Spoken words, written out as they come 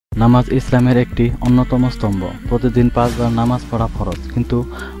নামাজ ইসলামের একটি অন্যতম স্তম্ভ। প্রতিদিন 5 বার নামাজ পড়া ফরজ, কিন্তু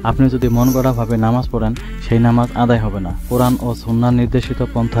আপনি যদি মন গড়াভাবে নামাজ পড়েন সেই নামাজ আদায় হবে না। কোরআন ও সুন্নাহর নির্দেশিত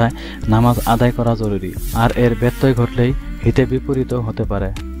পন্থায় নামাজ আদায় করা জরুরি, আর এর ব্যত্যয় ঘটলেই হিতে বিপরীত হতে পারে,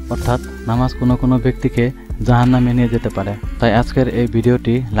 অর্থাৎ নামাজ কোনো ব্যক্তিকে জাহান্নামে নিয়ে যেতে পারে। তাই আজকের এই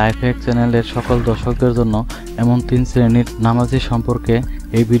ভিডিওটি লাইফ হ্যাক চ্যানেলের সকল দর্শকদের জন্য এমন 3 শ্রেণীর নামাজি সম্পর্কে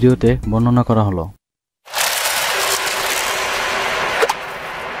এই ভিডিওতে বর্ণনা করা হলো।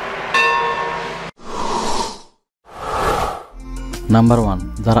 নাম্বার 1,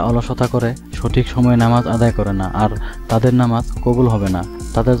 যারা অলসতা করে, সঠিক সময়ে নামাজ আদায় করে না, আর তাদের নামাজ কবুল হবে না,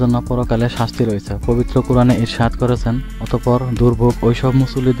 তাদের জন্য পরকালে শাস্তি রয়েছে। পবিত্র কোরআনে ইরশাদ করেছেন, অতঃপর দুর্ভোগ ওইসব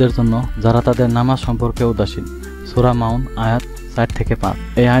মুসল্লিদের জন্য যারা তাদের নামাজ সম্পর্কে উদাসীন। সূরা মাউন আয়াত 4 থেকে 5।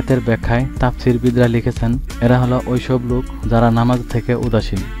 এই আয়াতের ব্যাখ্যায় তাফসীরবিদরা লিখেছেন, এরা হলো ওইসব লোক যারা নামাজ থেকে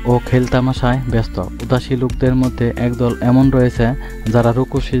উদাসীন ও খেলতামাশায় ব্যস্ত। উদাসী লোকদের মধ্যে একদল এমন রয়েছে যারা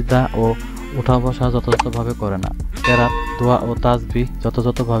রুকু সিজদা ও উঠা বসা যথাযথভাবে করে না, কেরাত, দোয়া ও তাসবিহ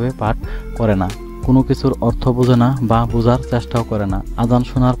যথাযথভাবে পাঠ করে না, কোনো কিছুর অর্থ বোঝে না বা বোঝার চেষ্টাও করে না। আযান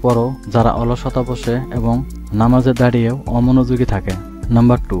শোনার পরও যারা অলসতা বসে এবং নামাজে দাঁড়িয়েও অমনোযোগী থাকে।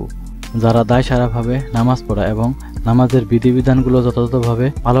 নাম্বার 2, যারা দায়সারাভাবে নামাজ পড়ে এবং নামাজের বিধিবিধানগুলো যথাযথভাবে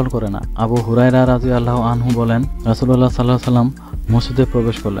পালন করে না। আবু হুরায়রা রাদিয়াল্লাহু আনহু বলেন, রাসূলুল্লাহ সাল্লাল্লাহু আলাইহি ওয়াসাল্লাম মসজিদে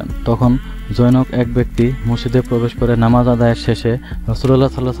প্রবেশ করলেন। তখন জনৈক এক ব্যক্তি মসজিদে প্রবেশ করে নামাজ আদায়ের শেষে রাসূলুল্লাহ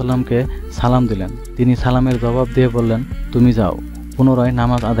সাল্লাল্লাহু আলাইহি ওয়াসাল্লামকে সালাম দিলেন। তিনি সালামের জবাব দিয়ে বললেন, তুমি যাও, পুনরায়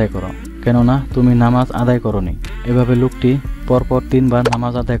নামাজ আদায় করো, কেননা তুমি নামাজ আদায় করনি। এভাবে লোকটি পরপর 3 বার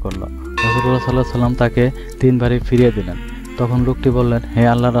নামাজ আদায় করল। রাসূলুল্লাহ সাল্লাল্লাহু আলাইহি ওয়াসাল্লাম তাকে 3 বারই ফিরিয়ে দিলেন। তখন লোকটি বললেন, হে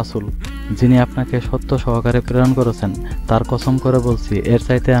আল্লাহর রাসূল, যিনি আপনাকে সত্য সহকারে প্রেরণ করেছেন তার কসম করে বলছি, এর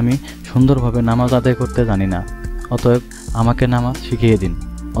চাইতে আমি সুন্দরভাবে নামাজ আদায় করতে জানি না, অতএব আমাকে নামাজ শিখিয়ে দিন।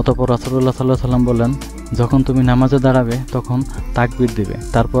 অতঃপর রাসূলুল্লাহ সাল্লাল্লাহু আলাইহি ওয়াসাল্লাম বললেন, যখন তুমি নামাজে দাঁড়াবে তখন তাকবীর দিবে,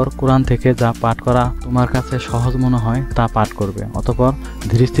 তারপর কোরআন থেকে যা পাঠ করা তোমার কাছে সহজ মনে হয় তা পাঠ করবে, অতঃপর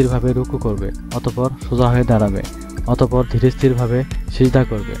ধীরস্থিরভাবে রুকু করবে, অতঃপর সোজা হয়ে দাঁড়াবে, অতঃপর ধীরস্থিরভাবে সিজদা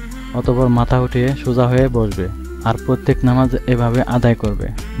করবে, অতঃপর মাথা উঠিয়ে সোজা হয়ে বসবে, আর প্রত্যেক নামাজ এভাবে আদায় করবে।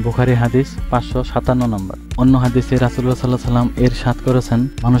 বুখারী হাদিস 557 নম্বর। অন্য হাদিসে রাসূলুল্লাহ সাল্লাল্লাহু আলাইহি ওয়াসাল্লাম ইরশাদ করেছেন,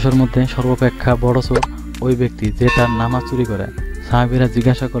 মানুষের মধ্যে সর্বাপেক্ষা বড় চোর ওই ব্যক্তি যে তার নামাজ চুরি করে। সাহাবীরা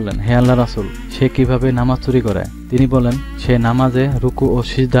জিজ্ঞাসা করলেন, হে আল্লাহর রাসূল, সে কিভাবে নামাজ চুরি করে? তিনি বলেন, সে নামাজে রুকু ও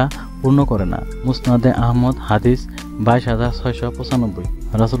সিজদা পূর্ণ করে না। মুসনাদে আহমদ হাদিস 22695।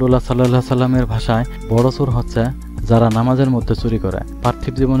 রাসূলুল্লাহ সাল্লাল্লাহু আলাইহি ওয়াসাল্লামের ভাষায় বড় চোর হচ্ছে যারা নামাজের মধ্যে চুরি করে।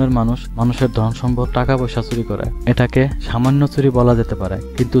 পার্থিব জীবনের মানুষের ধন সম্পদ, টাকা পয়সা চুরি করে, এটাকে সামান্য চুরি বলা যেতে পারে,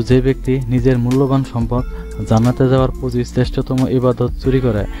 কিন্তু যে ব্যক্তি নিজের মূল্যবান সম্পদ, জান্নাতে যাওয়ার পুঁজি, শ্রেষ্ঠতম ইবাদত চুরি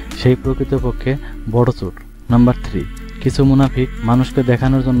করে, সেই প্রকৃতপক্ষে বড় চোর। নাম্বার 3, কিছু মুনাফিক মানুষকে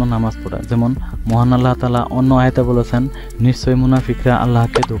দেখানোর জন্য নামাজ পড়ে। যেমন মহান আল্লাহ তাআলা অন্য আয়াতে বলেছেন, নিশ্চয়ই মুনাফিকরা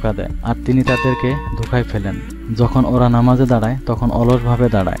আল্লাহকে ধোঁকা দেয় আর তিনি তাদেরকে ধোঁকায় ফেলেন। যখন ওরা নামাজে দাঁড়ায় তখন অলসভাবে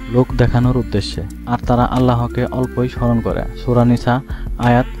দাঁড়ায় লোক দেখানোর উদ্দেশ্যে, আর তারা আল্লাহকে অল্পই স্মরণ করে। সূরা নিসা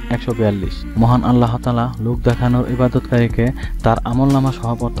আয়াত 142। মহান আল্লাহ তাআলা লোক দেখানোর ইবাদতকারীকে তার আমলনামা সহ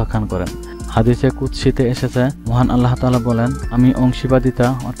প্রত্যাখ্যান করেন। হাদিসে কুদসিতে এসেছে, মহান আল্লাহ তাআলা বলেন, আমি অংশীবাদিতা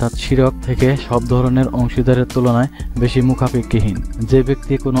অর্থাৎ শিরক থেকে সব ধরনের অংশীদারের তুলনায় বেশি মুখাপেক্ষীহীন। যে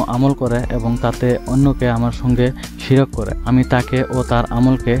ব্যক্তি কোনো আমল করে এবং তাতে অন্যকে আমার সঙ্গে শিরক করে, আমি তাকে ও তার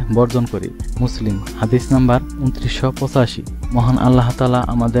আমলকে বর্জন করি। মুসলিম হাদিস নাম্বার 2985। মহান আল্লাহ তাআলা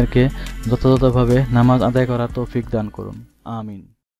আমাদেরকে যথাযথভাবে নামাজ আদায় করার তৌফিক দান করুন। আমিন।